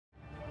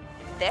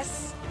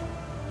this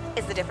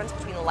is the difference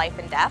between life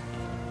and death.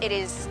 It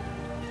is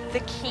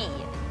the key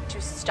to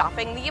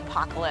stopping the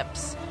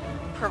apocalypse,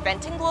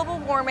 preventing global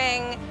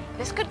warming.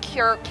 This could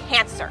cure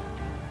cancer.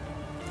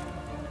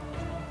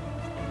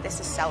 This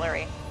is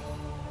celery.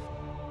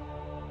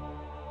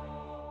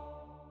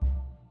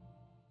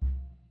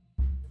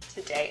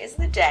 Today is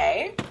the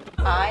day.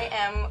 I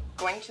am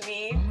going to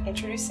be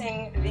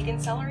introducing vegan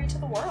celery to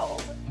the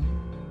world.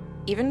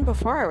 Even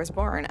before I was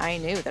born, I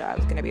knew that I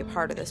was going to be a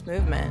part of this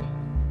movement.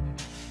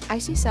 I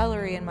see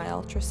celery in my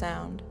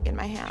ultrasound in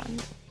my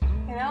hand.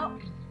 You know,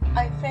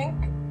 I think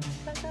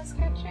that this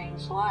could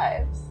change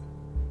lives.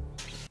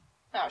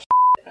 Oh,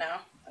 no,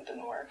 that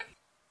didn't work.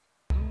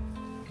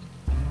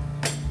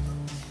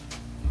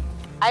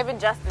 I've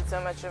ingested so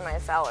much of my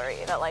celery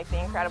that like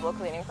the incredible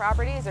cleaning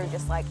properties are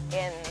just like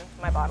in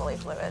my bodily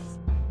fluids.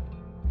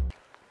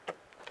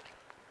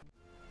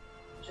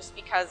 Just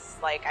because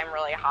like I'm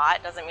really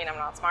hot doesn't mean I'm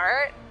not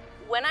smart.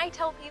 When I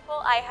tell people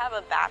I have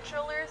a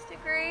bachelor's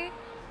degree,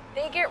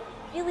 they get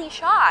really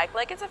shocked.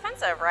 Like, it's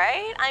offensive,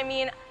 right? I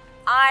mean,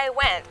 I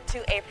went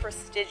to a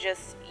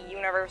prestigious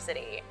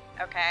university,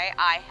 okay?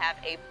 I have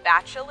a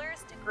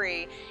bachelor's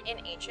degree in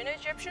ancient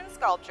Egyptian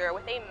sculpture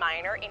with a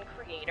minor in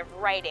creative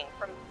writing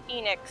from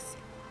Phoenix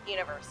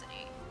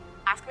University.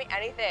 Ask me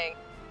anything.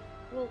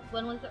 Well,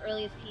 when was the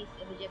earliest piece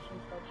of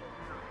Egyptian sculpture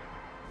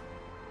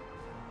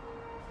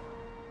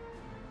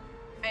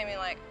found? I mean,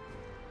 like,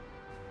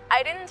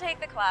 I didn't take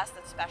the class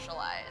that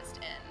specialized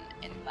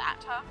in that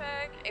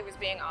topic. It was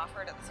being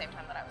offered at the same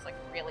time that I was like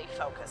really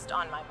focused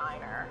on my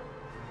minor.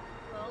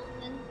 Well,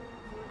 then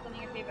who are some of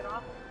your favorite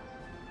authors?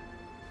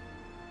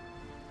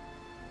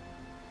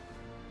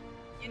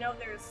 You know,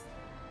 there's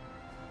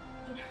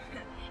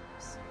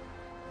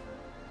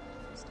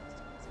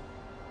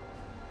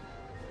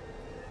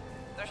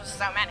just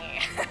so many.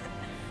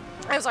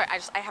 I'm sorry,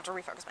 I have to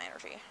refocus my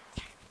energy.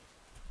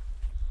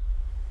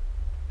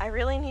 I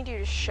really need you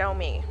to show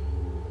me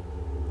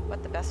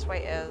what the best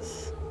way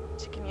is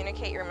to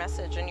communicate your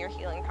message and your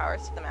healing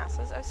powers to the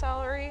masses, oh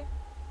celery.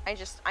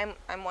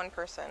 I'm one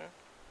person,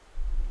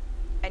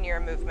 and you're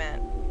a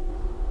movement.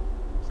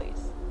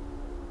 Please.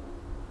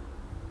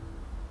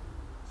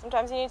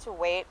 Sometimes you need to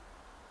wait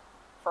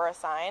for a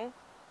sign.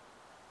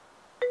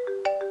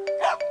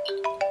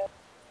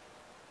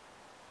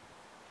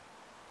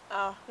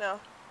 Oh, no.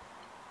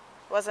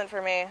 Wasn't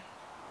for me.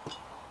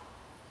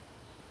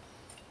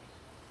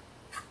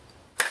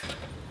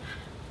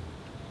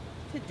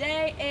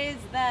 Today is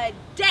the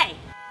day